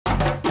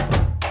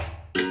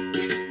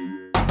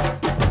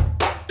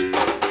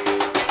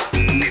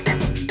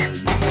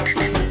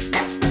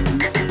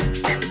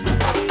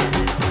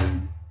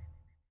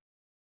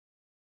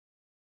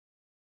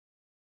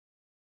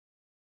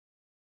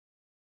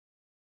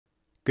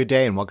Good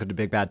day and welcome to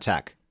Big Bad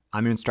Tech.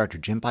 I'm your instructor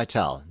Jim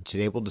Pytel, and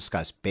today we'll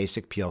discuss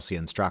basic PLC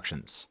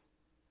instructions.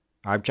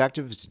 Our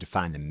objective is to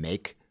define the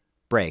make,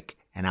 break,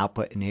 and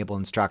output enable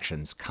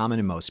instructions common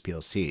in most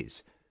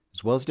PLCs,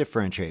 as well as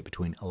differentiate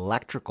between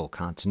electrical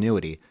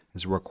continuity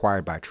as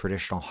required by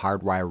traditional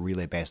hardwire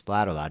relay-based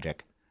ladder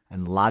logic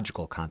and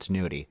logical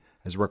continuity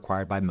as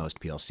required by most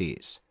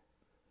PLCs.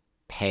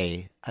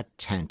 Pay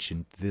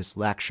attention to this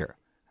lecture,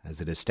 as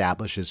it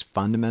establishes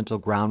fundamental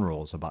ground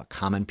rules about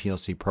common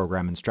PLC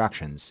program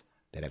instructions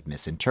that, if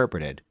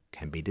misinterpreted,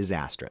 can be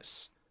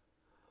disastrous.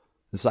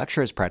 This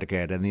lecture is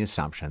predicated on the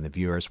assumption that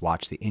viewers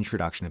watch the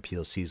Introduction to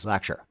PLCs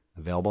lecture,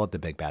 available at the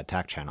Big Bad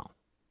Tech channel.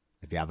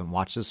 If you haven't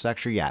watched this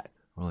lecture yet,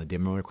 or only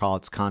dimly recall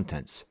its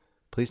contents,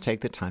 please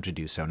take the time to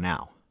do so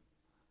now.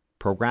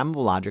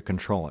 Programmable logic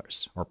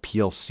controllers, or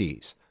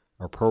PLCs,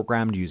 are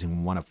programmed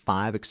using one of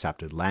 5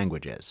 accepted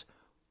languages,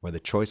 where the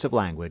choice of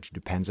language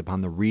depends upon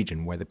the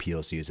region where the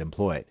PLC is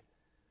employed.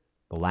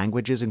 The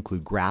languages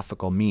include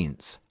graphical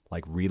means,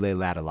 like relay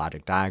ladder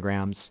logic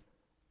diagrams,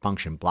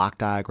 function block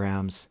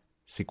diagrams,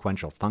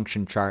 sequential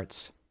function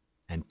charts,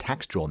 and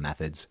textual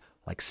methods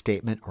like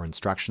statement or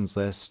instructions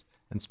lists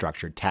and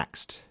structured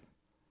text.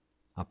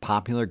 A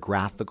popular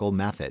graphical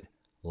method,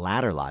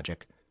 ladder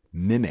logic,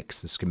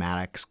 mimics the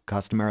schematics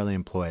customarily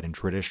employed in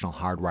traditional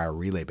hardwire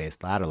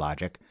relay-based ladder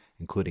logic,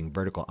 including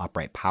vertical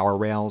upright power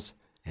rails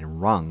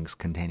and rungs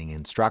containing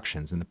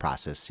instructions in the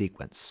process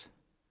sequence.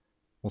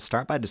 We'll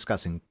start by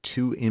discussing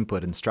 2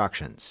 input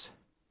instructions,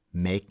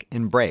 make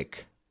and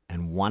break,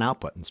 and 1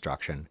 output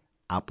instruction,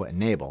 output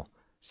enable,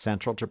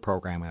 central to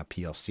programming a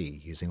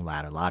PLC using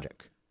ladder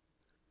logic.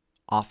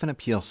 Often a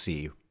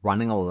PLC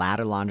running a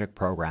ladder logic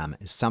program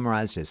is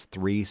summarized as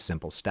 3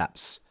 simple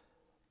steps.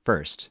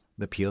 First,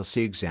 the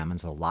PLC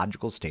examines the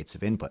logical states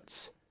of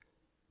inputs.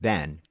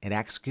 Then, it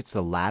executes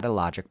the ladder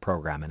logic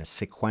program in a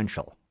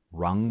sequential,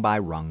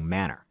 rung-by-rung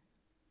manner.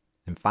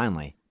 And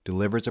finally,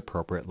 delivers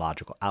appropriate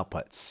logical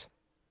outputs.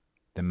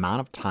 The amount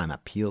of time a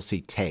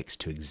PLC takes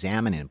to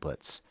examine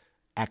inputs,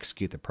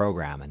 execute the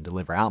program, and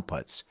deliver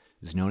outputs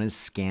is known as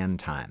scan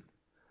time,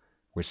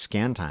 where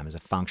scan time is a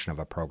function of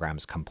a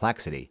program's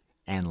complexity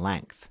and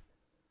length.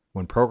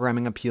 When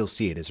programming a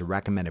PLC, it is a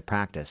recommended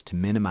practice to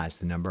minimize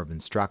the number of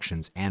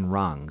instructions and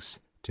rungs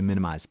to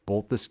minimize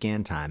both the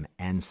scan time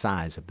and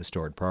size of the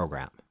stored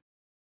program.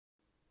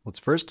 Let's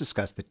first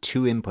discuss the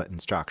 2 input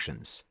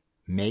instructions,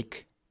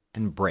 make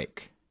and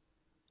break.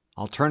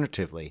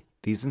 Alternatively,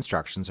 these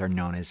instructions are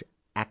known as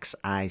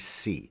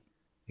XIC,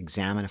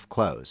 examine if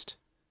closed,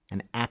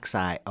 and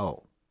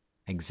XIO,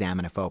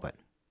 examine if open.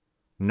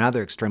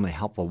 Another extremely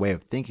helpful way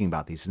of thinking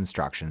about these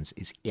instructions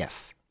is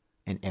if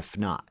and if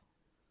not.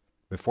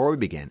 Before we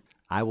begin,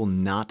 I will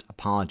not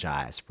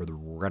apologize for the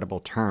regrettable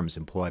terms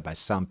employed by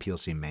some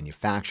PLC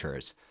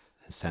manufacturers,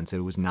 since it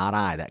was not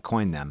I that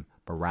coined them,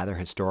 but rather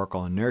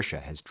historical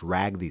inertia has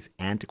dragged these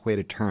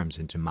antiquated terms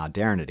into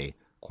modernity,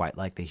 quite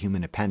like the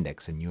human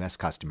appendix in U.S.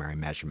 customary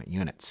measurement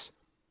units.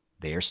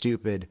 They are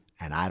stupid,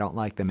 and I don't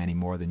like them any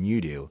more than you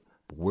do,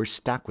 but we're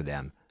stuck with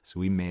them, so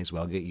we may as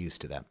well get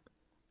used to them.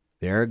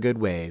 There are good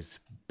ways,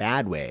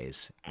 bad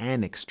ways,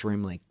 and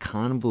extremely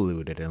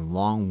convoluted and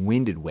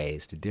long-winded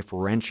ways to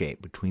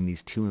differentiate between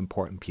these 2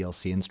 important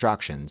PLC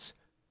instructions,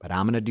 but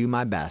I'm going to do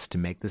my best to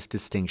make this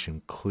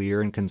distinction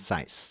clear and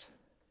concise.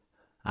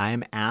 I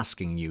am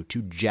asking you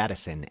to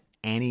jettison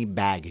any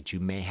baggage you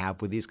may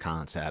have with these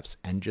concepts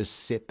and just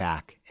sit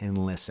back and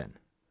listen.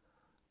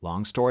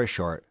 Long story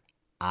short,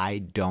 I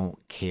don't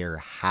care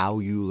how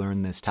you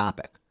learn this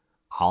topic.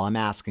 All I'm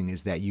asking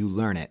is that you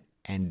learn it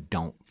and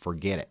don't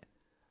forget it.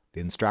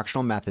 The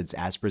instructional methods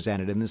as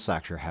presented in this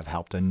lecture have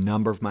helped a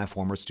number of my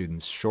former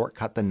students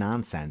shortcut the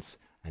nonsense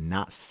and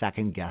not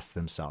second-guess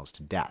themselves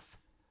to death.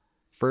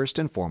 First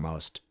and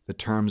foremost, the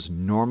terms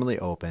normally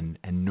open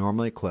and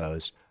normally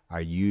closed are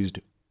used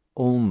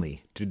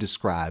only to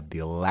describe the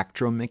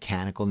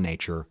electromechanical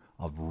nature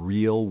of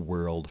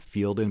real-world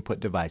field input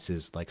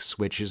devices like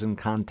switches and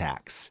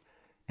contacts,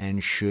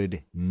 and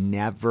should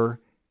never,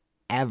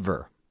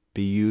 ever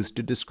be used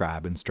to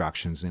describe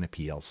instructions in a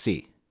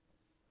PLC.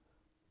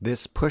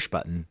 This push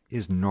button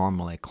is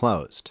normally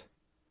closed.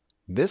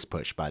 This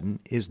push button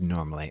is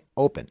normally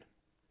open.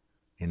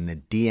 In the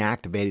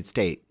deactivated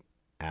state,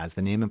 as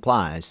the name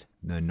implies,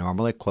 the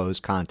normally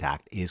closed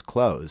contact is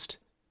closed,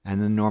 and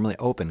the normally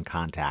open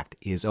contact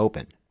is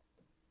open.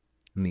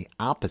 In the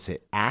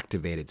opposite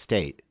activated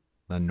state,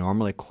 the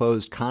normally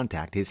closed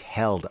contact is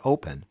held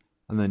open,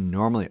 and the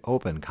normally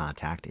open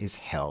contact is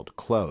held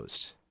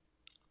closed.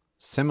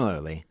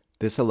 Similarly,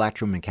 this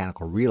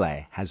electromechanical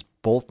relay has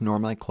both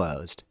normally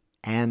closed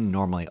and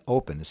normally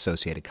open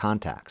associated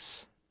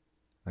contacts.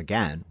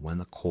 Again, when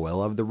the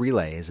coil of the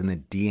relay is in the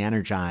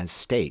de-energized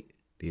state,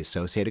 the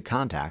associated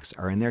contacts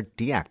are in their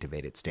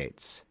deactivated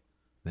states.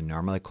 The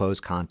normally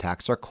closed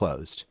contacts are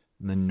closed,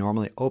 and the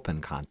normally open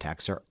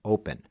contacts are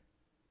open.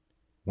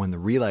 When the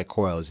relay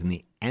coil is in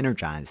the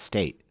energized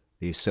state,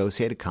 the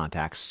associated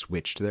contacts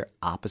switch to their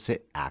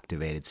opposite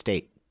activated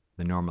state.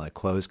 The normally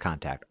closed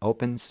contact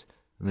opens,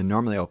 and the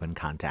normally open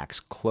contacts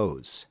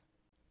close.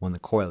 When the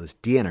coil is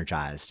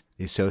de-energized,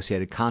 the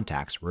associated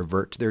contacts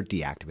revert to their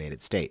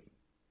deactivated state.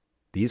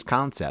 These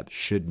concepts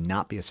should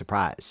not be a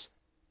surprise,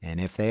 and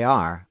if they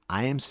are,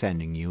 I am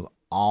sending you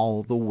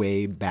all the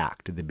way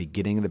back to the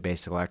beginning of the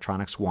Basic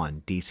Electronics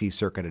 1 DC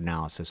Circuit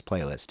Analysis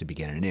playlist to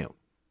begin anew.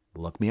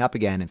 Look me up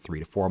again in 3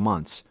 to 4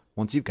 months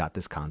once you've got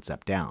this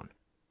concept down.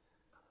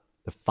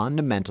 The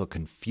fundamental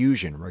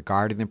confusion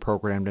regarding the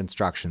programmed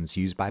instructions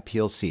used by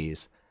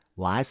PLCs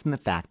lies in the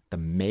fact that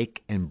the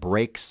make and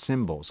break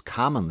symbols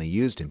commonly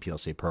used in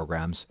PLC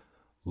programs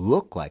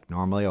look like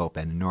normally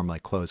open and normally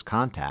closed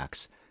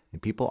contacts,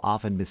 and people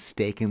often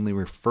mistakenly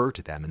refer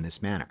to them in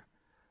this manner.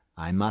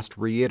 I must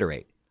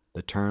reiterate,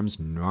 the terms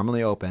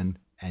normally open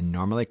and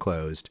normally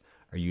closed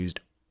are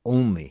used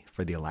only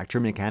for the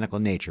electromechanical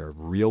nature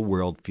of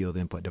real-world field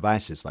input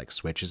devices like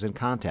switches and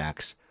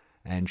contacts,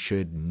 and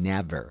should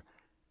never,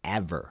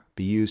 ever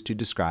be used to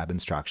describe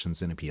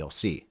instructions in a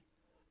PLC.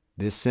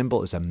 This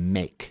symbol is a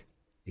make,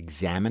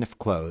 examine if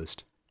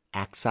closed,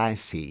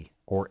 XIC,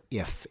 or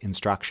if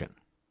instruction.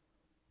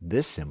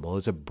 This symbol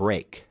is a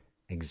break,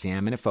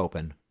 examine if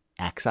open,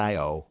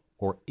 XIO,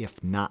 or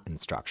if not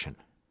instruction.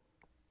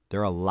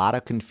 There are a lot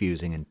of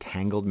confusing and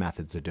tangled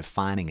methods of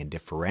defining and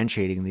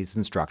differentiating these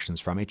instructions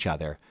from each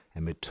other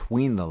and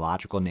between the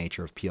logical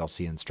nature of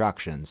PLC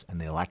instructions and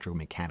the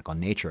electromechanical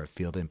nature of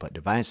field input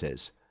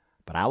devices,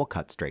 but I will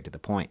cut straight to the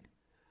point.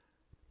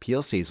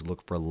 PLCs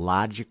look for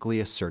logically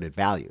asserted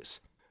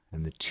values,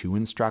 and the two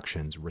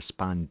instructions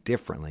respond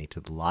differently to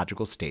the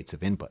logical states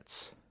of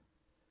inputs.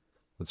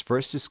 Let's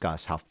first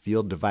discuss how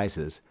field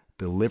devices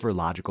deliver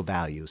logical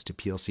values to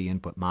PLC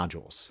input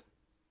modules.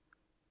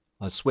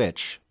 A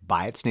switch,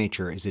 by its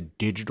nature, is a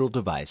digital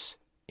device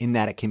in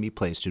that it can be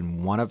placed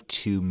in one of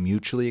two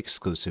mutually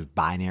exclusive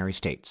binary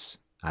states,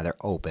 either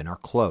open or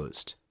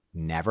closed,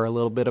 never a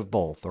little bit of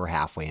both or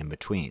halfway in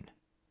between.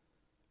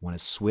 When a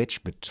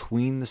switch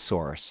between the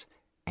source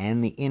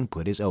and the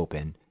input is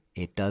open,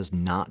 it does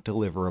not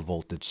deliver a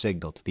voltage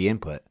signal to the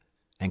input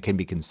and can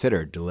be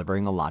considered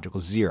delivering a logical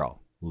 0,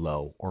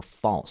 low, or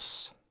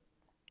false.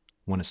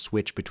 When a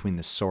switch between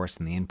the source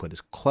and the input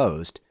is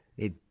closed,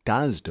 it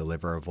does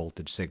deliver a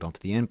voltage signal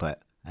to the input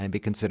and be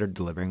considered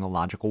delivering a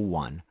logical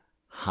 1,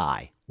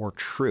 high, or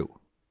true.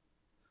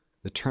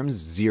 The terms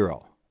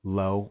 0,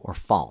 low, or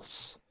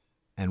false,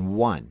 and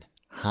 1,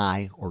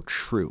 high, or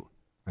true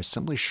are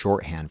simply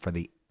shorthand for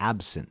the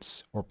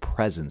absence or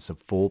presence of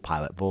full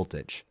pilot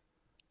voltage.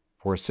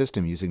 For a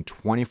system using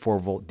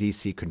 24-volt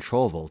DC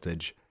control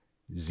voltage,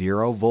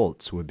 0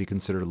 volts would be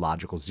considered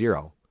logical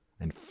 0,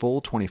 and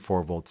full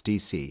 24 volts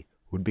DC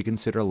would be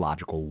considered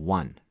logical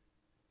 1.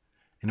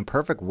 In a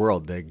perfect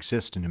world, there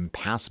exists an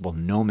impassable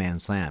no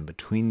man's land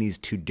between these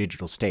two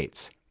digital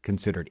states,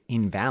 considered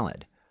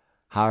invalid.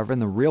 However, in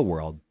the real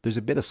world, there's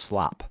a bit of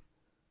slop.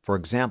 For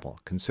example,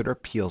 consider a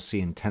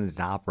PLC intended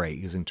to operate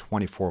using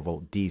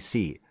 24-volt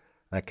DC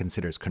that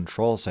considers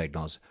control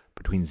signals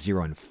between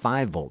 0 and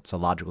 5 volts a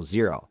logical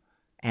 0,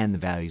 and the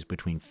values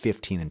between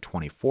 15 and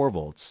 24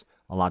 volts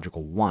a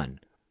logical 1.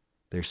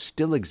 There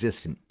still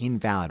exists an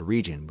invalid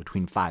region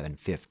between 5 and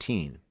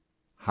 15.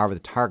 However, the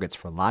targets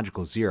for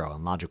logical 0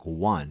 and logical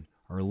 1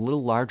 are a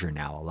little larger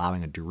now,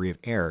 allowing a degree of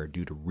error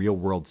due to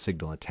real-world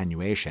signal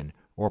attenuation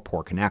or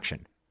poor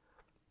connection.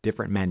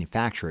 Different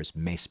manufacturers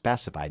may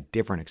specify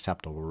different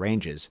acceptable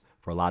ranges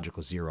for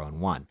logical 0 and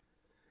 1.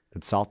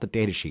 Consult the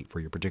datasheet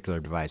for your particular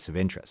device of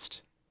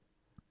interest.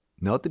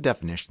 Note the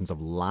definitions of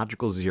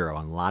logical 0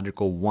 and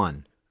logical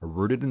 1 are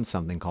rooted in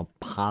something called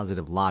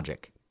positive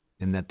logic,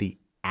 in that the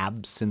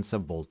absence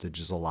of voltage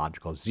is a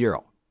logical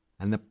 0,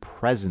 and the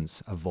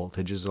presence of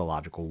voltage is a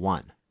logical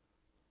 1.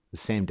 The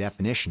same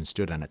definition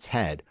stood on its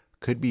head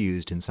could be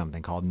used in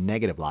something called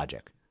negative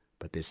logic,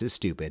 but this is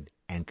stupid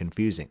and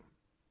confusing.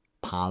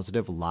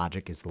 Positive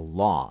logic is the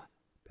law,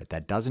 but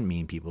that doesn't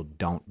mean people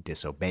don't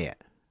disobey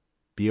it.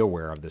 Be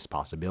aware of this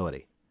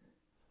possibility.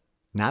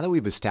 Now that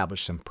we've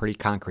established some pretty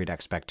concrete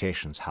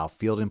expectations how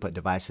field input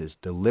devices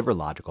deliver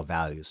logical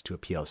values to a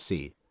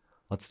PLC,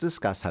 let's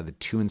discuss how the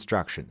two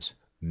instructions,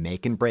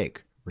 make and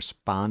break,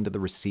 respond to the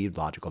received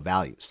logical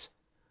values.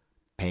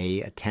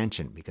 Pay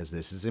attention because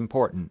this is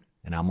important,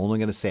 and I'm only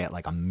going to say it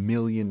like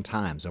 1,000,000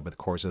 times over the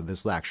course of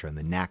this lecture and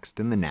the next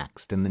and the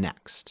next and the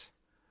next.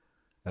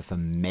 If a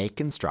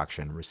make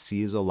instruction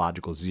receives a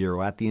logical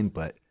 0 at the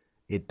input,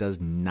 it does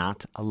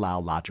not allow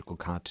logical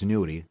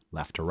continuity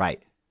left to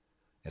right.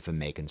 If a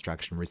make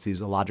instruction receives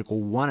a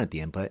logical 1 at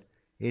the input,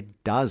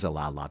 it does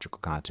allow logical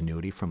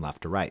continuity from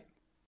left to right.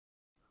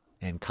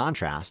 In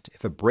contrast,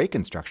 if a break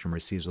instruction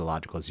receives a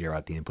logical 0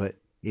 at the input,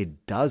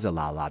 it does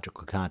allow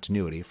logical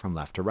continuity from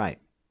left to right.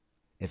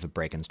 If a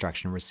break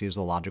instruction receives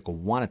a logical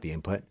 1 at the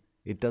input,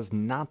 it does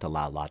not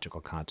allow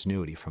logical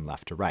continuity from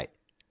left to right.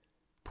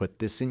 Put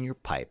this in your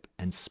pipe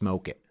and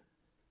smoke it.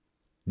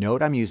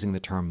 Note I'm using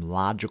the term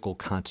logical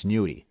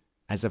continuity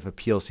as if a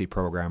PLC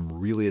program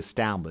really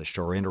established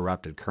or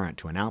interrupted current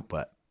to an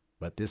output,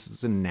 but this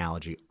is an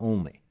analogy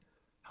only.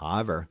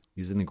 However,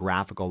 using the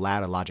graphical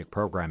ladder logic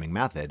programming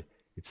method,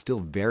 it's still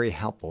very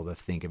helpful to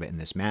think of it in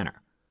this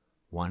manner.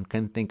 One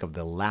can think of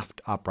the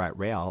left upright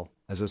rail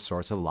as a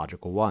source of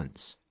logical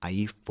 1s,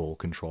 i.e. full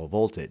control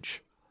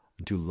voltage.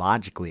 And to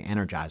logically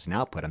energize an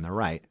output on the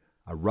right,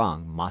 a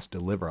rung must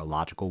deliver a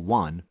logical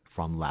 1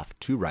 from left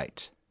to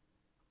right.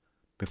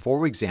 Before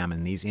we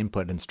examine these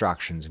input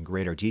instructions in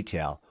greater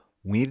detail,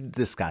 we need to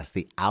discuss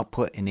the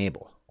output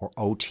enable, or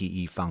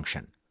OTE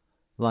function.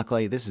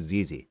 Luckily, this is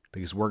easy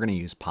because we're going to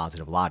use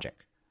positive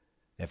logic.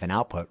 If an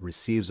output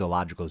receives a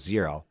logical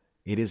 0,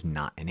 it is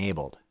not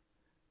enabled.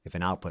 If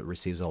an output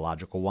receives a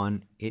logical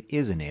 1, it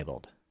is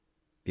enabled.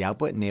 The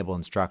output enable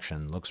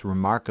instruction looks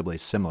remarkably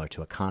similar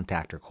to a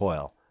contactor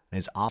coil and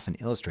is often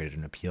illustrated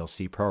in a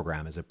PLC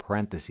program as a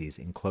parenthesis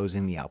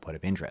enclosing the output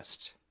of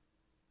interest.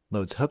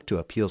 Loads hooked to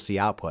a PLC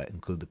output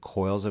include the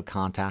coils of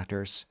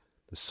contactors,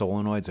 the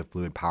solenoids of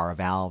fluid power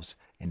valves,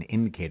 and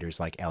indicators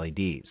like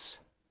LEDs.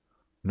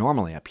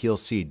 Normally, a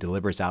PLC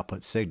delivers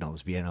output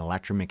signals via an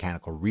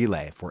electromechanical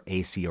relay for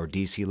AC or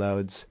DC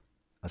loads,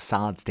 a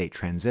solid-state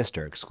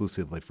transistor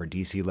exclusively for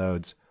DC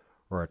loads,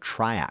 or a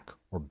triac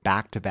or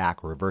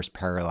back-to-back reverse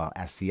parallel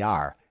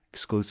SCR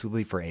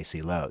exclusively for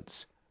AC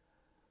loads.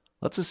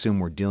 Let's assume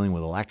we're dealing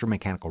with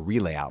electromechanical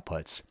relay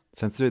outputs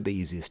since they're the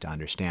easiest to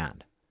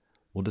understand.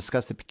 We'll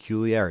discuss the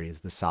peculiarities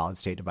of the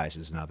solid-state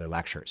devices in other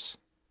lectures.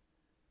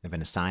 If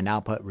an assigned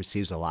output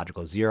receives a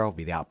logical 0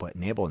 via the output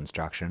enable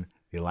instruction,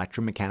 the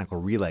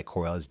electromechanical relay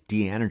coil is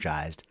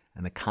de-energized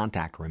and the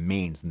contact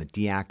remains in the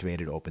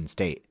deactivated open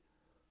state.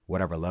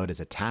 Whatever load is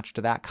attached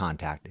to that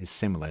contact is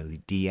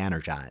similarly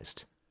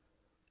de-energized.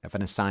 If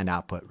an assigned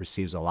output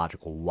receives a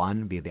logical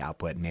 1 via the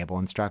output enable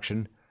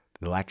instruction,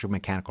 the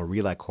electromechanical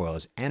relay coil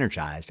is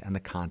energized and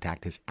the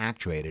contact is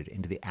actuated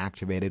into the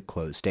activated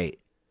closed state.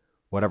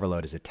 Whatever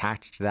load is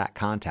attached to that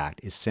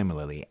contact is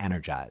similarly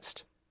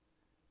energized.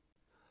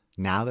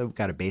 Now that we've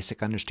got a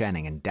basic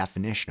understanding and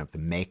definition of the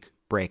make,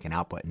 break, and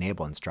output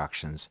enable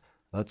instructions,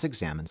 let's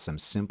examine some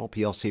simple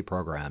PLC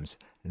programs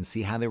and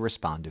see how they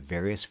respond to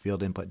various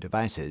field input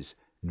devices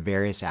in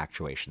various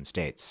actuation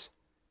states.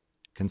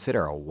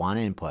 Consider a 1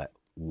 input,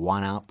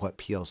 1 output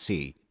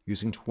PLC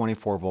using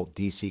 24-volt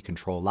DC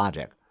control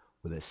logic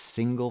with a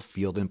single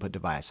field input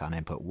device on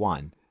input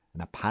 1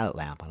 and a pilot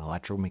lamp on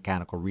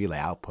electromechanical relay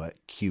output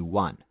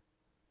Q1.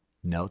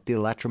 Note the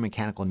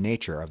electromechanical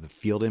nature of the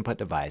field input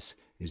device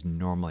is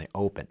normally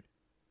open,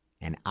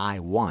 and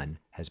I1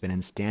 has been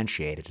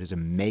instantiated as a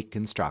make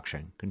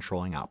instruction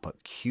controlling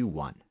output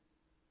Q1.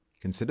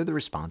 Consider the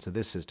response of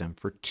this system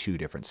for two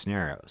different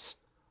scenarios.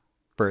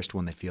 First,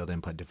 when the field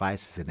input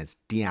device is in its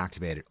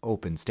deactivated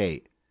open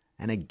state,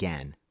 and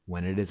again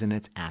when it is in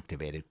its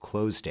activated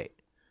closed state.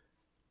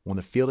 When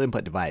the field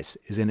input device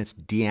is in its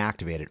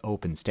deactivated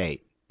open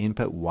state,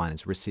 input 1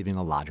 is receiving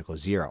a logical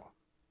 0.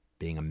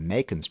 Being a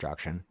make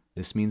instruction,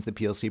 this means the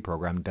PLC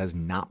program does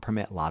not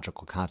permit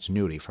logical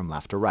continuity from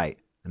left to right,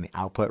 and the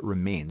output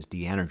remains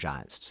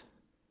de-energized.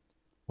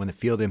 When the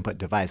field input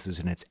device is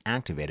in its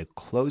activated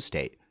closed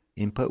state,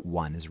 input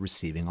 1 is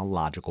receiving a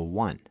logical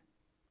 1.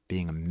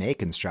 Being a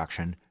make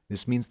instruction,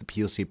 this means the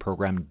PLC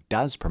program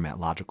does permit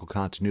logical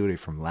continuity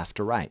from left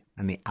to right,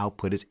 and the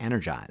output is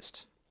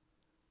energized.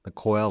 The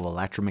coil of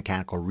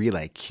electromechanical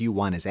relay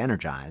Q1 is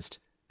energized,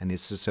 and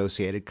its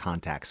associated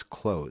contacts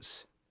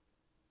close.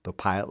 The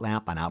pilot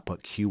lamp on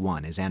output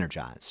Q1 is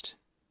energized.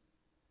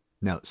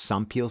 Note,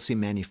 some PLC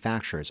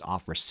manufacturers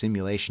offer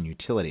simulation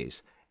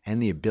utilities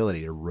and the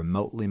ability to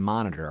remotely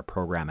monitor a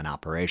program in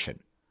operation.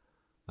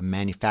 A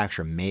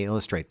manufacturer may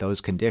illustrate those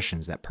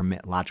conditions that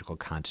permit logical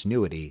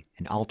continuity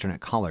and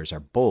alternate colors are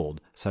bold,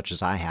 such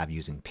as I have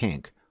using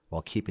pink,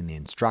 while keeping the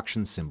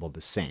instruction symbol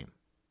the same.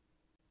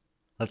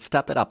 Let's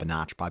step it up a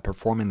notch by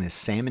performing the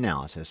same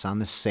analysis on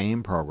the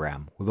same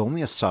program with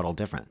only a subtle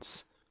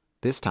difference.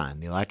 This time,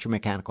 the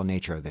electromechanical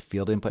nature of the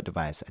field input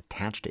device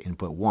attached to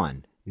input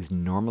 1 is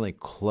normally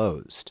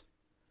closed.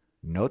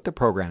 Note the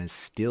program is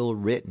still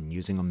written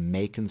using a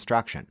make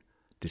instruction,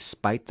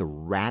 despite the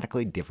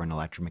radically different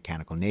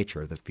electromechanical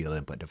nature of the field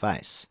input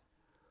device.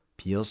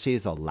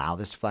 PLCs allow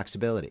this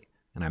flexibility,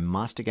 and I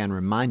must again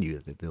remind you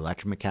that the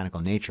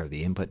electromechanical nature of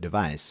the input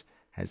device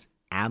has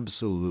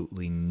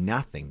absolutely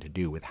nothing to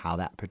do with how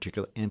that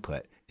particular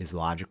input is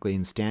logically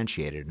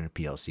instantiated in a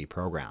PLC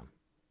program.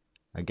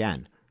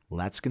 Again,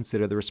 let's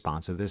consider the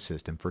response of this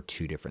system for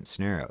two different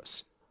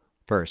scenarios.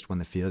 First, when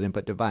the field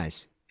input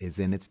device is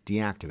in its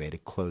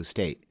deactivated closed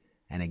state,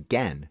 and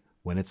again,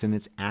 when it's in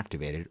its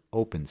activated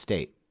open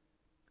state.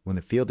 When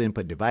the field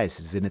input device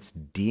is in its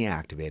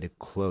deactivated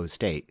closed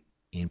state,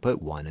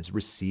 input 1 is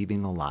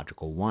receiving a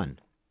logical 1.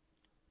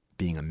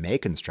 Being a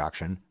make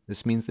instruction,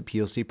 this means the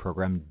PLC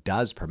program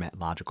does permit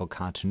logical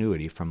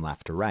continuity from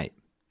left to right,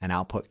 and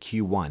output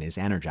Q1 is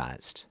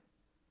energized.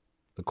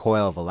 The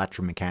coil of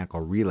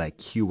electromechanical relay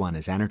Q1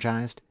 is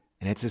energized,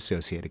 and its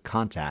associated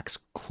contacts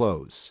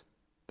close.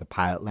 The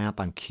pilot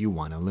lamp on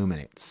Q1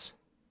 illuminates.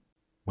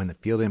 When the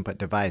field input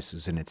device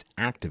is in its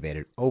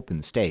activated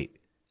open state,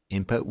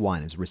 input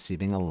 1 is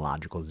receiving a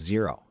logical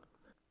 0.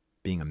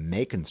 Being a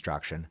make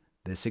instruction,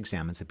 this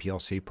examines the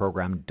PLC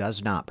program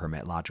does not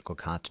permit logical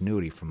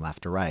continuity from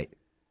left to right,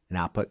 and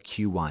output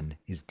Q1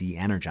 is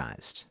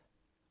de-energized.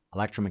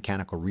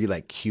 Electromechanical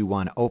relay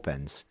Q1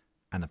 opens,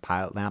 and the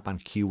pilot lamp on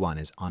Q1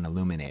 is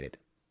unilluminated.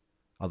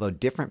 Although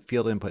different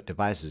field input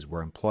devices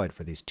were employed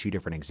for these two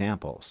different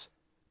examples,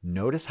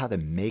 notice how the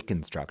make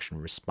instruction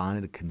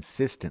responded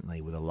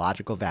consistently with the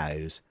logical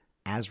values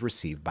as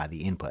received by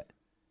the input.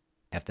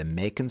 If the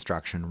make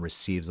instruction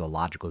receives a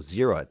logical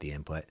 0 at the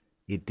input,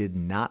 it did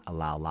not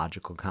allow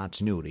logical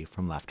continuity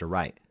from left to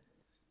right.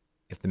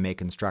 If the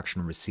make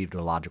instruction received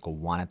a logical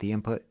 1 at the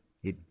input,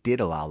 it did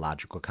allow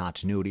logical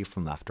continuity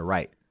from left to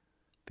right.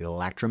 The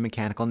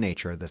electromechanical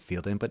nature of the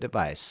field input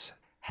device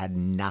had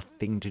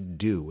nothing to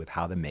do with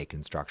how the make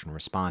instruction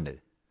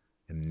responded.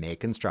 The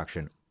make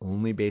instruction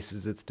only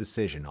bases its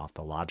decision off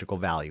the logical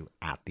value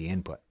at the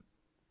input.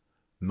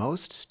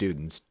 Most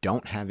students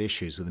don't have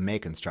issues with the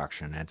make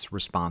instruction and its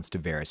response to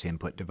various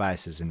input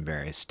devices in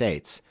various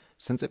states,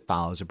 since it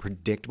follows a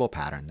predictable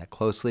pattern that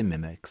closely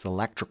mimics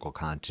electrical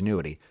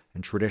continuity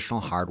in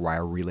traditional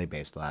hardwire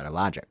relay-based ladder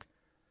logic.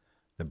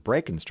 The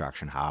break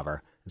instruction,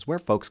 however, is where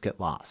folks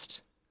get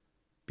lost.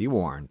 Be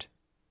warned,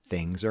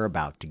 things are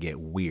about to get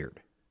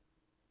weird.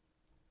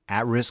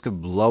 At risk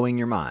of blowing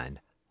your mind,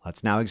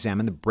 let's now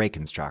examine the break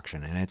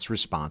instruction and its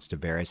response to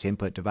various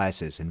input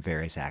devices in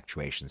various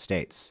actuation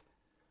states.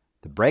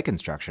 The break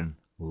instruction,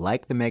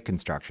 like the make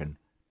instruction,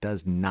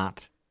 does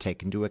not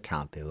take into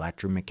account the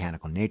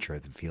electromechanical nature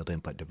of the field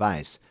input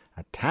device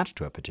attached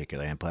to a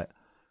particular input,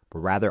 but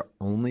rather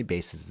only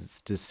bases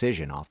its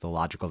decision off the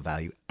logical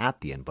value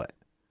at the input.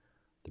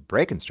 The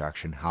break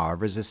instruction,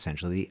 however, is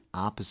essentially the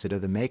opposite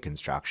of the make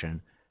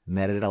instruction in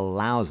that it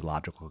allows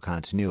logical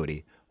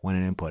continuity when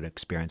an input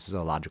experiences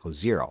a logical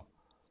 0,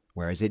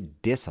 whereas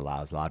it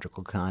disallows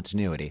logical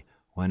continuity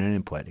when an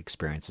input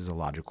experiences a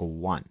logical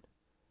 1.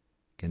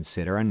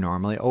 Consider a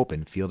normally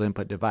open field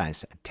input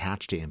device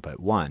attached to input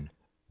 1,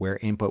 where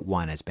input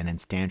 1 has been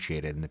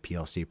instantiated in the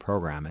PLC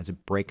program as a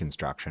break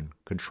instruction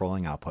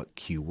controlling output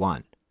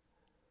Q1.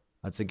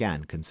 Let's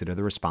again consider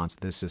the response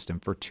of this system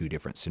for two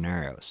different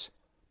scenarios.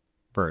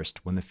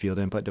 First, when the field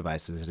input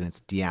device is in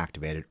its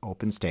deactivated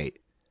open state,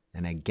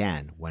 and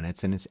again when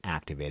it's in its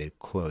activated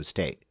closed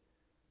state.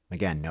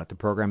 Again, note the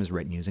program is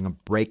written using a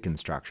break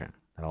instruction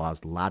that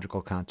allows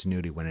logical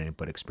continuity when an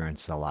input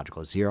experiences a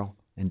logical 0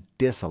 and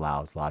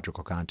disallows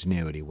logical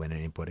continuity when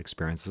an input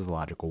experiences a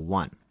logical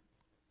 1.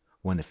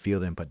 When the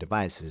field input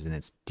device is in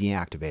its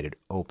deactivated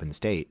open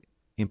state,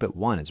 input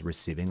 1 is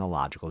receiving a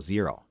logical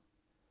 0.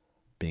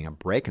 Being a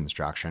break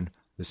instruction,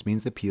 this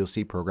means the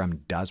PLC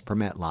program does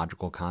permit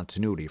logical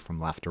continuity from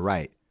left to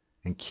right,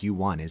 and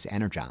Q1 is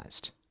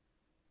energized.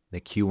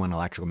 The Q1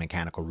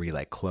 electromechanical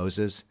relay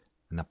closes,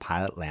 and the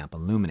pilot lamp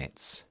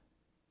illuminates.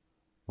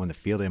 When the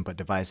field input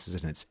device is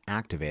in its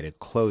activated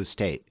closed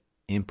state,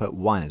 input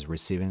 1 is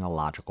receiving a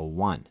logical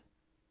 1.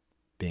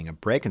 Being a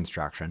break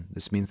instruction,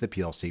 this means the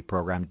PLC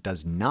program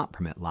does not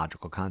permit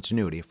logical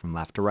continuity from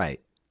left to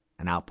right,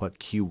 and output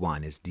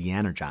Q1 is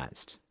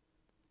de-energized.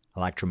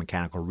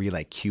 Electromechanical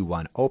relay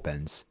Q1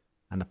 opens,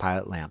 and the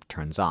pilot lamp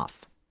turns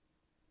off.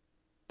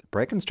 The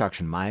break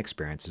instruction, in my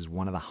experience, is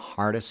one of the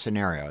hardest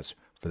scenarios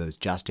for those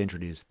just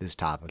introduced to this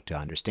topic to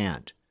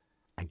understand.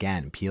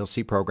 Again,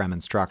 PLC program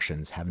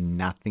instructions have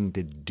nothing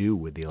to do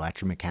with the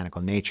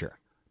electromechanical nature,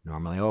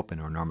 normally open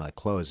or normally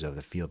closed, of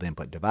the field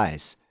input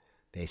device.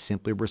 They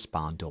simply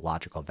respond to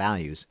logical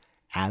values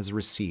as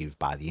received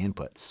by the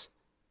inputs.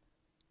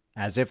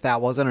 As if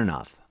that wasn't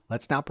enough,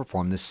 let's now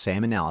perform the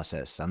same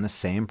analysis on the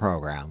same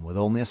program with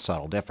only a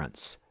subtle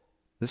difference.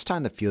 This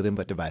time the field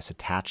input device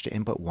attached to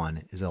input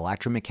 1 is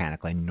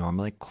electromechanically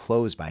normally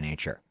closed by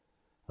nature.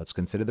 Let's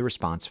consider the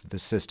response of the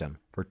system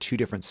for two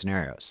different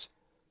scenarios.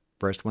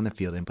 First, when the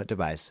field input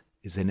device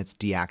is in its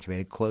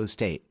deactivated closed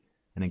state,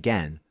 and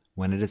again,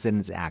 when it is in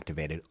its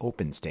activated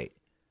open state.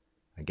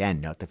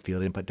 Again, note the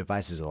field input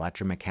device's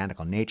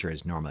electromechanical nature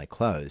is normally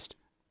closed,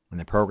 and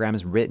the program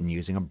is written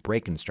using a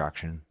break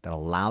instruction that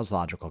allows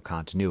logical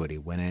continuity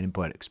when an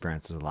input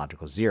experiences a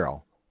logical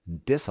 0,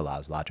 and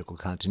disallows logical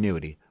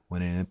continuity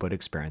when an input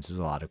experiences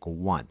a logical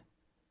 1.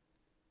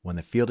 When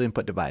the field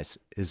input device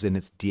is in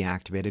its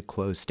deactivated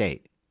closed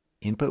state,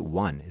 input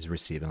 1 is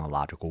receiving a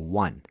logical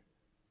 1.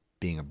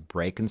 Being a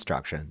break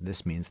instruction,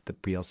 this means that the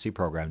PLC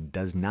program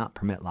does not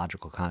permit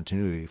logical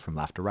continuity from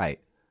left to right,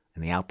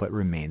 and the output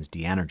remains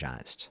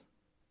de-energized.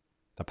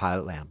 The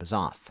pilot lamp is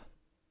off.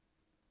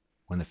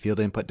 When the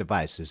field input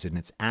device is in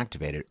its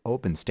activated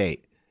open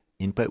state,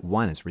 input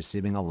 1 is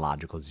receiving a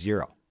logical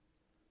 0.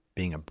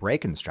 Being a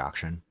break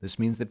instruction, this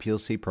means the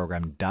PLC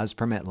program does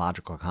permit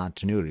logical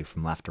continuity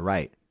from left to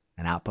right,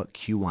 and output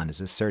Q1 is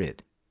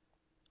asserted.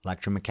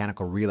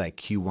 Electromechanical relay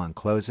Q1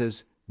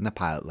 closes, and the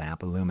pilot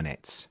lamp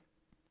illuminates.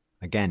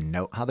 Again,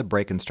 note how the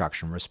break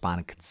instruction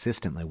responded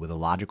consistently with the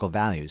logical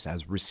values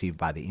as received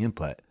by the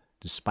input,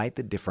 despite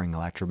the differing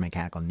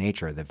electromechanical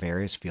nature of the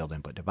various field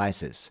input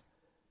devices.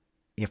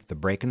 If the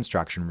break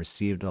instruction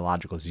received a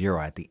logical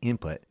 0 at the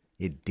input,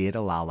 it did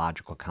allow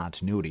logical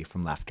continuity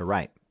from left to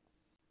right.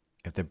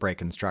 If the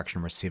break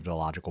instruction received a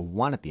logical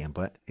 1 at the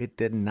input, it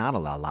did not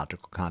allow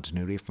logical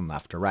continuity from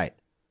left to right.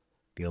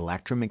 The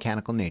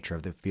electromechanical nature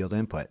of the field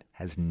input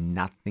has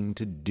nothing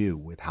to do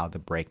with how the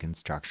break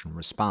instruction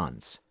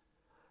responds.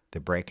 the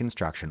break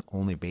instruction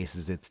only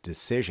bases its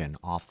decision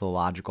off the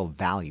logical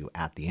value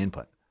at the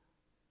input.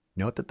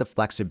 Note that the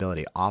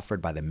flexibility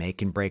offered by the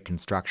make and break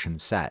instruction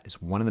set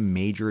is one of the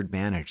major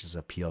advantages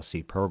of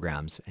PLC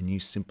programs, and you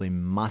simply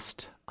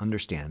must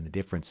understand the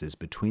differences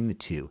between the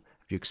two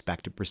if you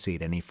expect to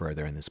proceed any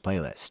further in this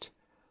playlist.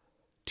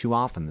 Too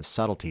often the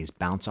subtleties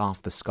bounce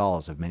off the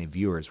skulls of many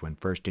viewers when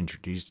first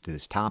introduced to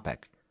this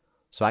topic,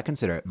 so I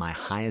consider it my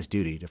highest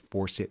duty to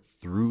force it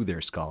through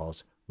their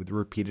skulls with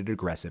repeated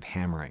aggressive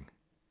hammering.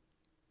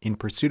 In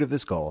pursuit of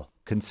this goal,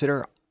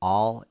 consider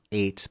all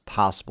 8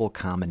 possible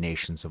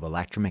combinations of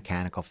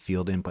electromechanical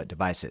field input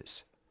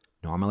devices,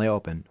 normally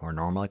open or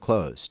normally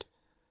closed,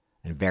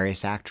 and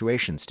various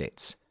actuation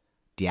states,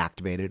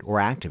 deactivated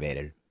or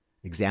activated,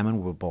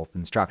 examined with both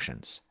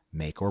instructions,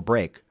 make or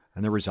break,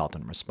 and the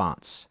resultant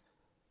response.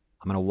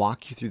 I'm going to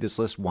walk you through this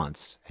list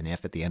once, and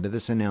if at the end of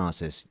this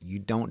analysis you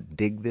don't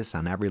dig this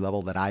on every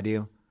level that I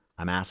do,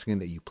 I'm asking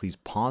that you please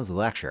pause the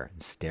lecture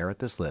and stare at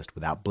this list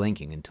without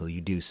blinking until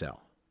you do so.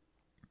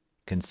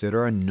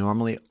 Consider a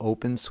normally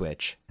open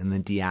switch in the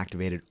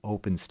deactivated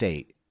open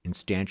state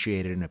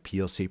instantiated in a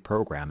PLC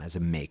program as a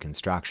make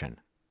instruction.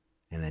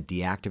 In the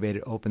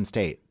deactivated open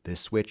state,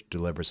 this switch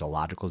delivers a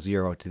logical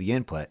 0 to the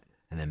input,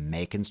 and the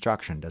make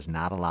instruction does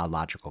not allow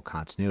logical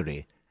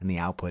continuity, and the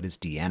output is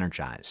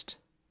de-energized.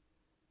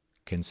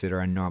 Consider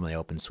a normally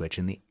open switch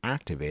in the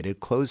activated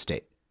closed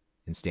state,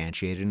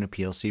 instantiated in a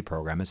PLC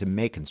program as a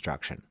make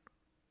instruction.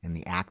 In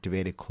the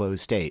activated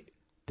closed state,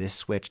 this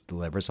switch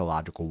delivers a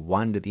logical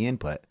 1 to the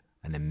input,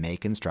 and the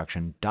make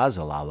instruction does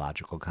allow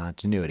logical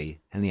continuity,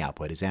 and the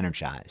output is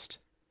energized.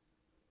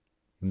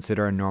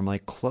 Consider a normally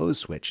closed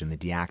switch in the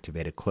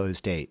deactivated closed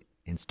state,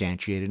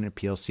 instantiated in a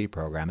PLC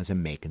program as a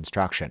make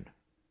instruction.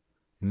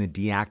 In the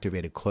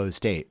deactivated closed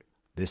state,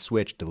 this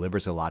switch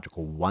delivers a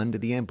logical 1 to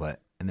the input,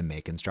 and the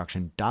make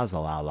instruction does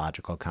allow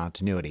logical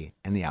continuity,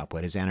 and the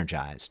output is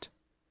energized.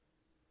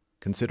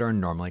 Consider a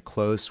normally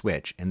closed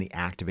switch in the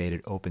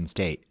activated open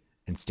state,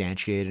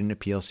 instantiated in a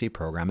PLC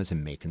program as a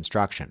make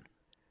instruction.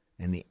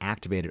 In the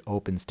activated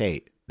open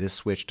state, this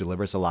switch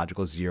delivers a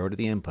logical 0 to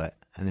the input,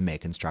 and the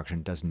make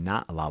instruction does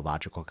not allow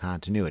logical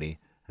continuity,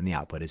 and the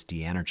output is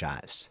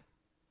de-energized.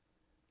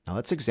 Now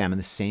let's examine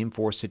the same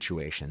 4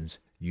 situations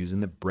using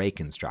the break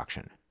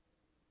instruction.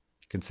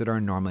 Consider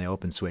a normally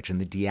open switch in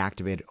the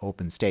deactivated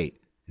open state,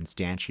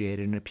 instantiated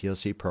in a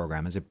PLC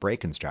program as a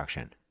break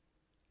instruction.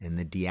 In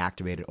the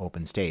deactivated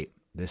open state,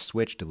 this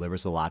switch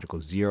delivers a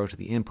logical 0 to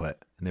the input,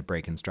 and the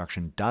break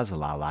instruction does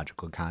allow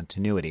logical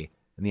continuity,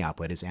 and the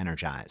output is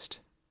energized.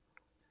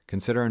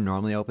 Consider a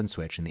normally open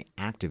switch in the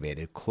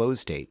activated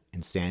closed state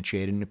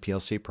instantiated in a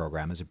PLC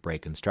program as a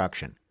break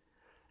instruction.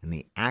 In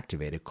the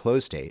activated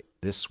closed state,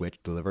 this switch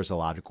delivers a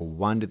logical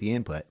 1 to the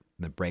input,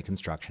 and the break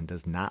instruction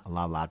does not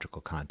allow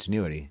logical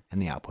continuity,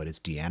 and the output is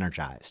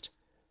de-energized.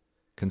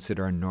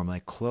 Consider a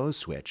normally closed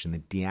switch in the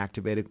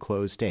deactivated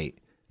closed state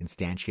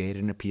instantiated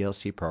in a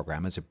PLC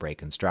program as a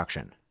break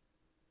instruction.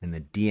 In the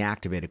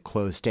deactivated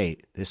closed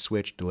state, this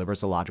switch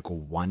delivers a logical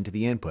 1 to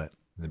the input,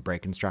 and the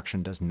break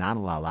instruction does not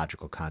allow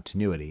logical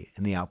continuity,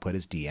 and the output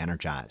is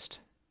de-energized.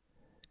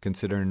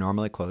 Consider a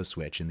normally closed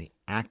switch in the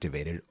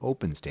activated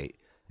open state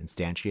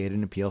instantiated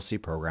in a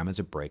PLC program as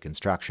a break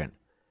instruction.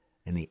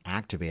 In the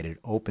activated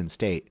open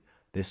state,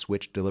 this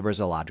switch delivers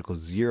a logical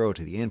 0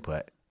 to the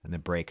input, and the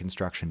break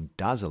instruction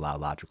does allow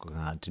logical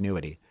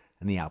continuity,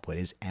 and the output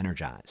is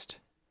energized.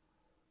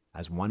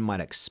 As one might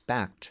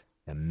expect,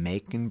 the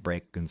make and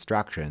break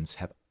instructions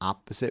have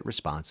opposite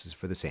responses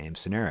for the same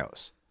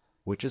scenarios,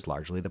 which is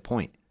largely the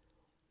point.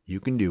 You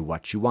can do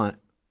what you want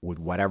with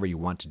whatever you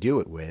want to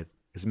do it with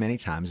as many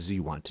times as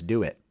you want to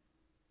do it.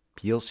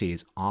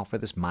 PLCs offer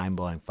this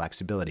mind-blowing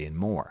flexibility and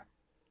more.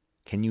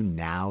 Can you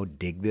now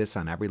dig this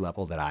on every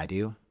level that I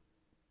do?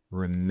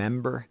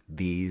 Remember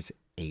these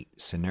 8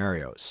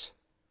 scenarios.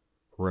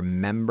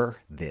 Remember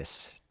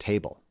this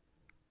table.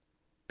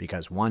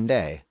 Because one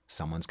day,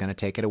 someone's going to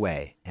take it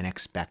away and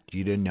expect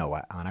you to know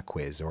it on a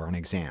quiz or an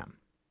exam.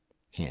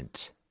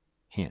 Hint,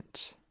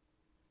 hint.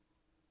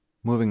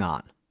 Moving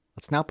on,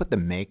 let's now put the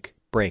make,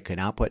 break, and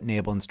output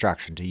enable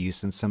instruction to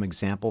use in some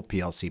example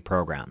PLC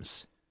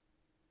programs.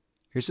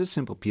 Here's a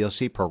simple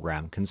PLC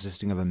program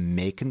consisting of a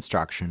make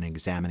instruction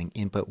examining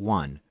input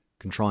 1,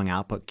 controlling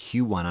output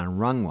Q1 on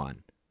rung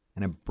 1,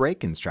 and a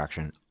break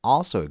instruction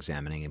also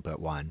examining input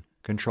 1,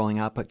 controlling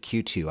output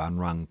Q2 on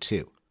rung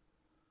 2.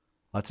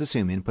 Let's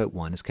assume input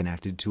 1 is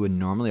connected to a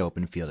normally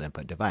open field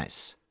input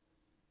device.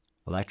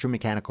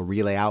 Electromechanical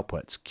relay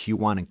outputs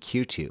Q1 and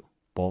Q2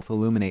 both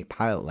illuminate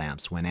pilot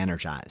lamps when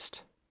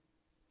energized.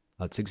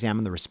 Let's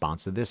examine the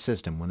response of this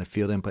system when the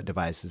field input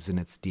device is in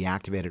its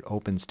deactivated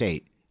open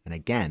state, and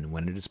again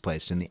when it is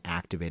placed in the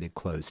activated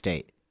closed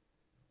state.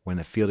 When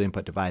the field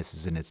input device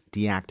is in its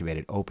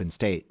deactivated open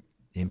state,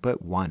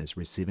 input 1 is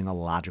receiving a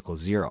logical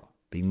 0,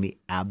 being the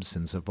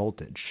absence of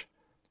voltage.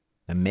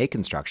 The make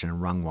instruction in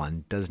rung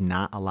 1 does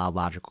not allow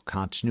logical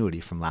continuity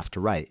from left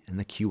to right, and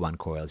the Q1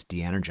 coil is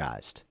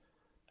de-energized.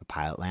 The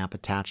pilot lamp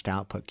attached to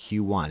output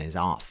Q1 is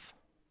off.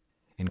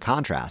 In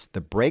contrast,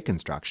 the break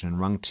instruction in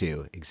rung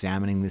 2,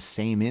 examining the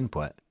same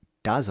input,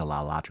 does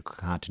allow logical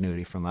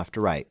continuity from left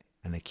to right,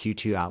 and the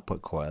Q2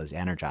 output coil is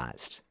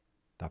energized.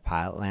 The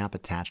pilot lamp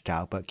attached to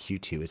output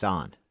Q2 is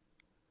on.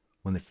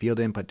 When the field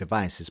input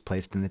device is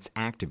placed in its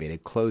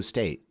activated closed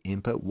state,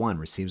 input 1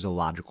 receives a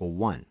logical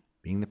 1,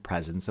 being the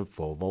presence of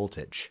full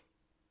voltage.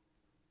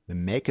 The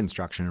make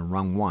instruction in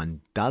rung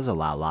 1 does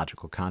allow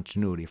logical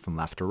continuity from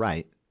left to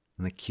right,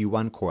 and the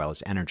Q1 coil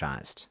is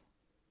energized.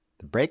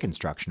 The break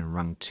instruction in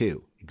rung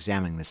 2,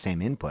 examining the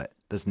same input,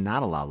 does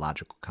not allow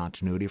logical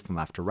continuity from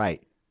left to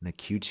right, and the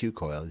Q2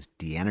 coil is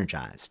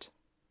de-energized.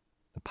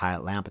 The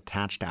pilot lamp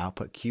attached to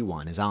output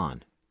Q1 is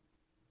on.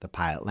 The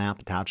pilot lamp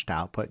attached to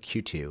output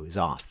Q2 is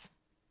off.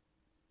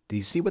 Do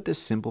you see what this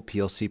simple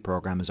PLC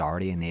program has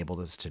already enabled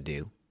us to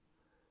do?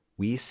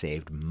 We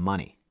saved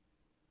money.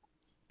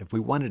 If we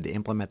wanted to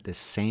implement this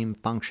same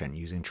function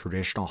using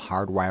traditional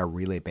hardwire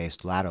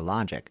relay-based ladder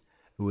logic,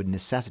 it would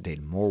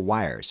necessitate more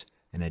wires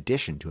in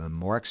addition to a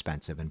more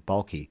expensive and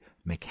bulky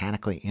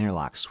mechanically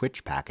interlocked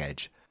switch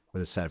package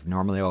with a set of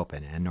normally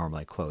open and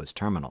normally closed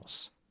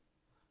terminals.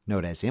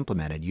 Note, as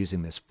implemented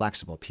using this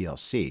flexible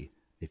PLC,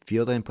 the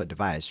field input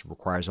device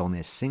requires only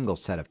a single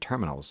set of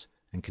terminals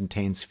and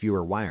contains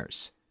fewer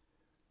wires.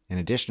 In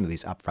addition to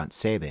these upfront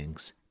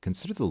savings,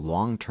 consider the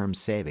long-term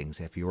savings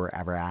if you were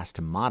ever asked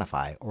to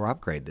modify or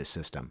upgrade this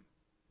system.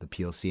 The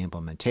PLC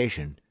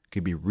implementation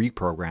could be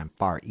reprogrammed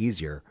far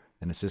easier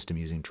than a system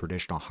using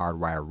traditional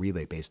hardwire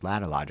relay-based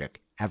ladder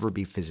logic ever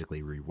be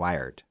physically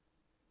rewired.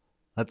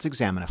 Let's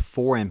examine a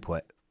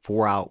 4-input,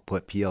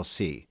 4-output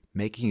PLC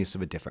making use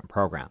of a different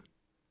program.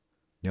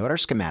 Note our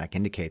schematic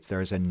indicates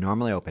there is a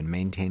normally open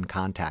maintain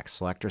contact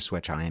selector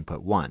switch on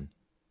input 1,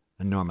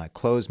 a normally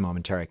closed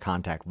momentary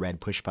contact red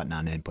push button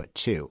on input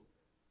 2,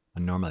 a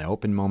normally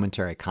open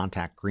momentary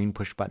contact green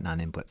push button on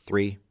input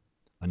 3,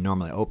 a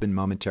normally open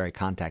momentary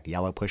contact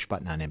yellow push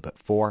button on input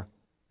 4,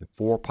 and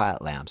 4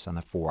 pilot lamps on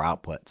the 4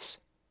 outputs.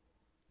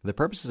 For the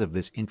purposes of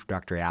this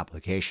introductory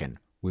application,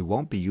 we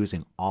won't be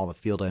using all the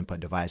field input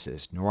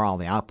devices nor all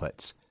the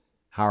outputs.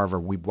 However,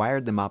 we've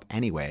wired them up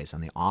anyways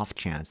on the off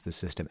chance the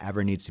system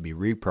ever needs to be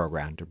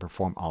reprogrammed to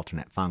perform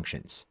alternate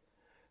functions.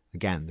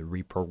 Again, the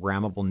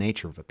reprogrammable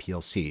nature of a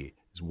PLC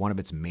is one of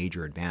its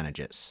major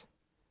advantages.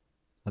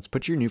 Let's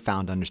put your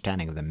newfound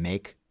understanding of the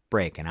make,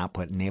 break, and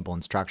output enable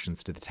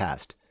instructions to the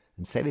test,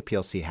 and say the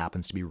PLC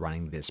happens to be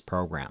running this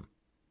program.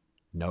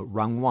 Note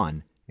rung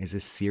 1 is a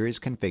series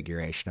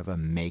configuration of a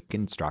make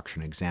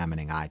instruction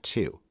examining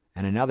I2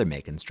 and another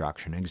make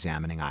instruction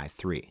examining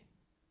I3.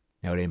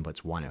 Note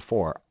inputs 1 and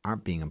 4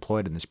 aren't being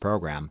employed in this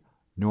program,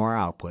 nor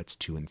are outputs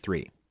 2 and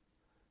 3.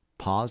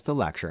 Pause the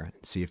lecture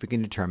and see if we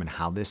can determine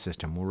how this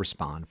system will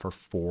respond for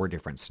 4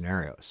 different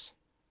scenarios.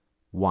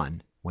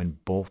 1. When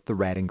both the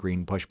red and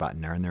green push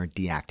button are in their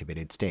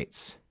deactivated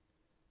states.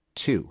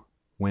 2.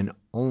 When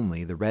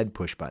only the red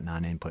push button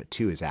on input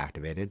 2 is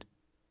activated.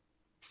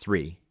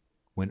 3.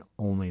 When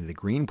only the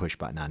green push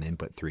button on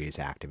input 3 is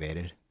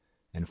activated.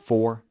 And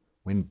 4.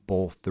 When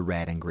both the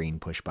red and green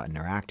push button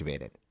are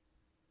activated.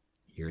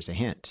 Here's a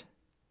hint.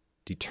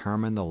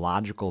 Determine the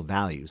logical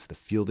values the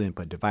field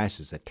input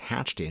devices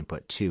attached to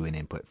input 2 and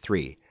input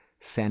 3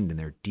 send in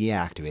their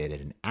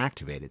deactivated and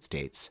activated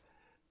states.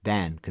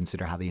 Then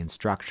consider how the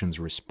instructions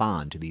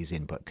respond to these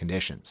input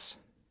conditions.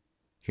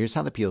 Here's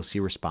how the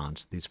PLC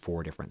responds to these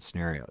 4 different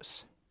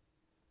scenarios.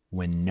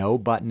 When no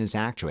button is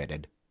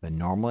actuated, the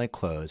normally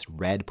closed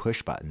red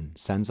push button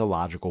sends a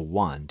logical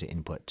 1 to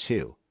input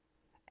 2,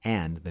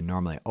 and the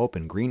normally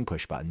open green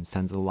push button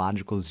sends a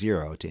logical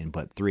 0 to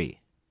input 3.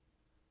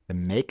 The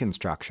make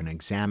instruction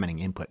examining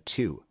input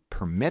 2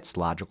 permits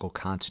logical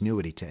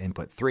continuity to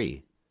input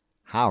 3.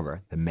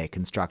 However, the make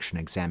instruction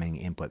examining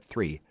input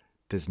 3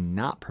 does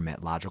not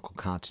permit logical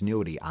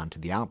continuity onto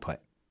the output.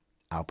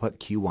 Output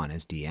Q1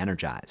 is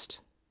de-energized.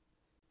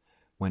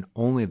 When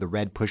only the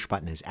red push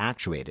button is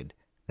actuated,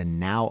 the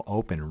now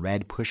open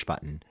red push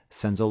button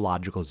sends a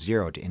logical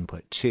 0 to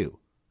input 2,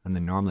 and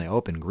the normally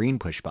open green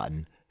push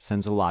button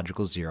sends a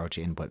logical 0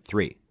 to input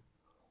 3.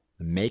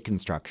 The make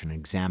instruction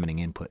examining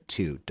input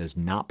 2 does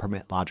not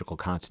permit logical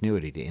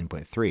continuity to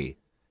input 3,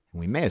 and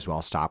we may as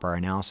well stop our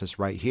analysis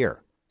right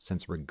here,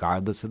 since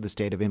regardless of the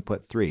state of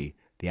input 3,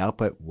 the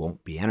output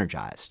won't be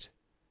energized.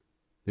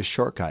 This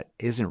shortcut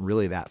isn't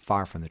really that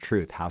far from the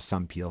truth how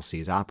some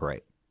PLCs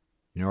operate.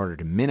 In order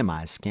to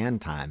minimize scan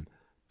time,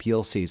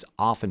 PLCs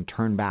often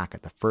turn back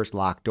at the first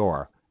locked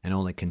door and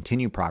only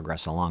continue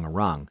progress along a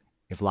rung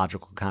if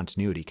logical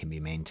continuity can be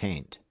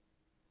maintained.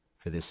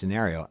 For this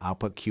scenario,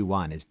 output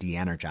Q1 is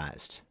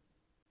de-energized.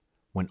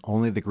 When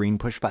only the green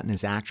push button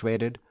is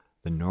actuated,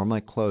 the normally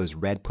closed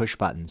red push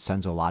button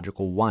sends a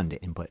logical 1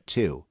 to input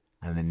 2,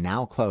 and the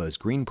now closed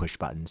green push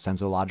button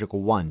sends a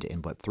logical 1 to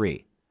input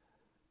 3.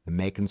 The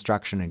make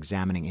instruction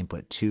examining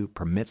input 2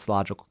 permits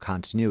logical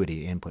continuity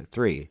to input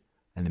 3,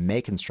 and the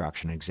make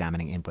instruction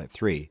examining input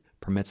 3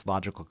 permits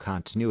logical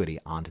continuity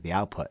onto the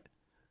output.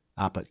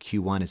 Output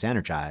Q1 is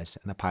energized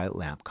and the pilot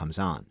lamp comes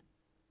on.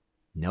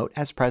 Note,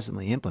 as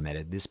presently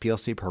implemented, this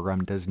PLC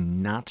program does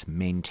not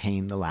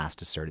maintain the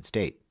last asserted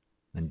state,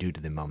 and due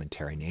to the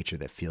momentary nature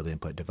of the field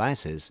input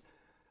devices,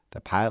 the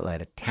pilot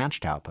light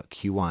attached to output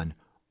Q1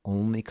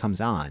 only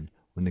comes on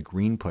when the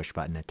green push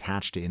button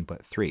attached to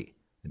input 3,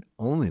 and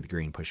only the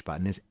green push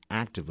button is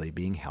actively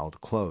being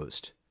held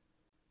closed.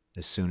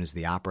 As soon as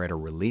the operator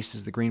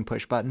releases the green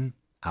push button,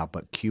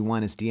 output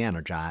Q1 is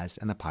de-energized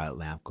and the pilot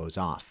lamp goes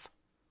off.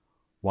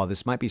 While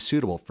this might be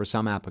suitable for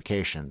some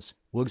applications,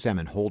 we'll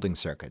examine holding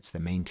circuits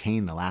that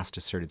maintain the last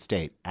asserted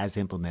state as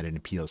implemented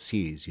in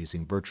PLCs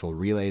using virtual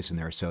relays and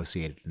their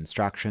associated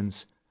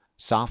instructions,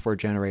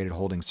 software-generated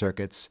holding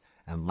circuits,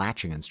 and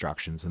latching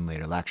instructions in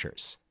later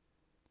lectures.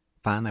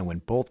 Finally, when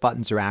both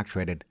buttons are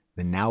actuated,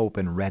 the now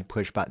open red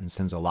push button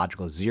sends a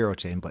logical 0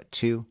 to input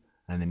 2,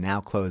 and the now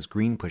closed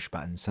green push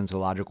button sends a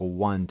logical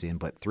 1 to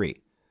input 3.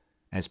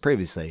 As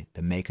previously,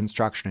 the make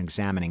instruction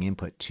examining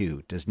input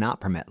 2 does not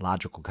permit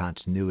logical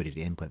continuity to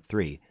input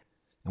 3,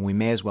 and we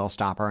may as well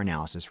stop our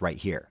analysis right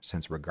here,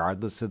 since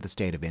regardless of the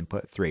state of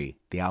input 3,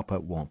 the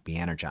output won't be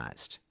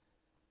energized.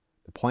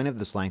 The point of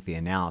this lengthy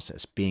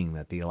analysis being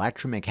that the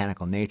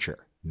electromechanical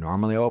nature,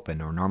 normally open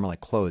or normally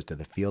closed of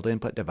the field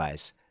input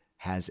device,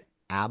 has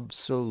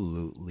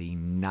absolutely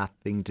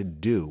nothing to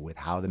do with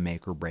how the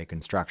make or break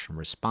instruction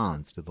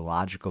responds to the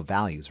logical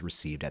values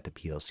received at the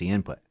PLC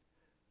input.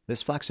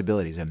 This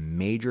flexibility is a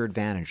major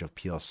advantage of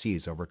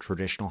PLCs over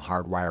traditional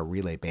hardwire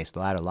relay-based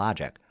ladder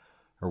logic,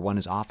 where one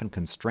is often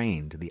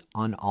constrained to the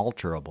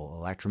unalterable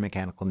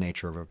electromechanical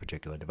nature of a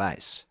particular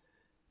device.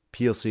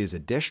 PLCs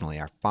additionally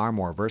are far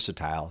more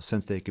versatile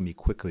since they can be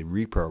quickly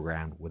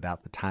reprogrammed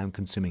without the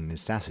time-consuming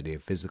necessity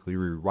of physically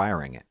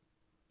rewiring it.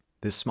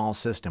 This small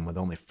system with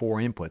only 4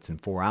 inputs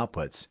and 4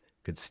 outputs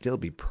could still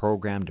be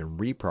programmed and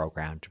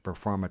reprogrammed to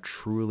perform a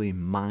truly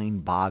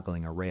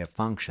mind-boggling array of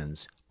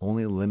functions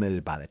only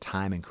limited by the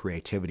time and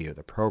creativity of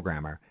the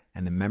programmer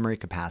and the memory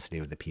capacity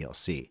of the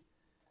PLC.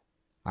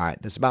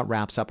 Alright, this about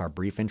wraps up our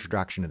brief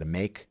introduction to the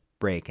make,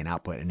 break, and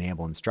output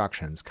enable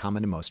instructions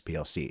common to most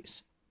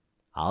PLCs.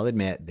 I'll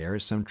admit there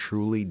is some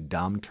truly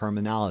dumb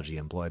terminology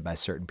employed by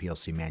certain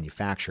PLC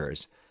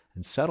manufacturers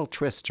and subtle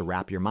twists to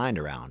wrap your mind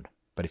around,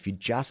 but if you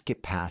just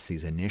get past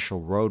these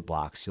initial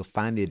roadblocks, you'll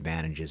find the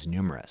advantages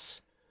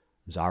numerous.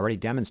 As already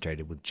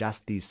demonstrated with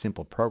just these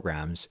simple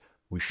programs,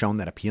 we've shown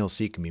that a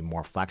PLC can be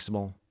more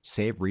flexible,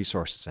 save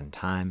resources and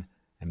time,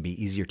 and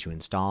be easier to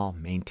install,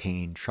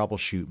 maintain,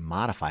 troubleshoot,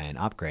 modify, and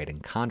upgrade in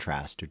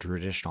contrast to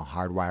traditional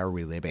hardwire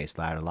relay-based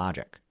ladder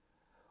logic.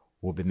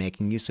 We'll be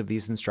making use of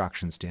these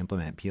instructions to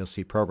implement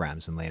PLC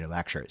programs in later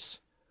lectures.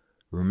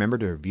 Remember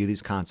to review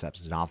these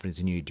concepts as often as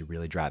you need to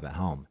really drive it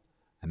home.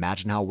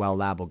 Imagine how well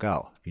lab will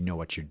go if you know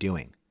what you're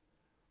doing.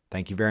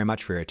 Thank you very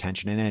much for your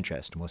attention and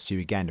interest, and we'll see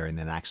you again during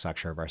the next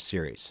lecture of our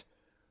series.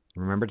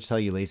 Remember to tell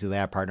your Lazy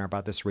Lab partner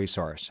about this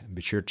resource, and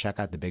be sure to check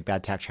out the Big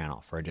Bad Tech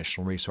channel for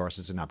additional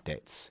resources and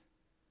updates.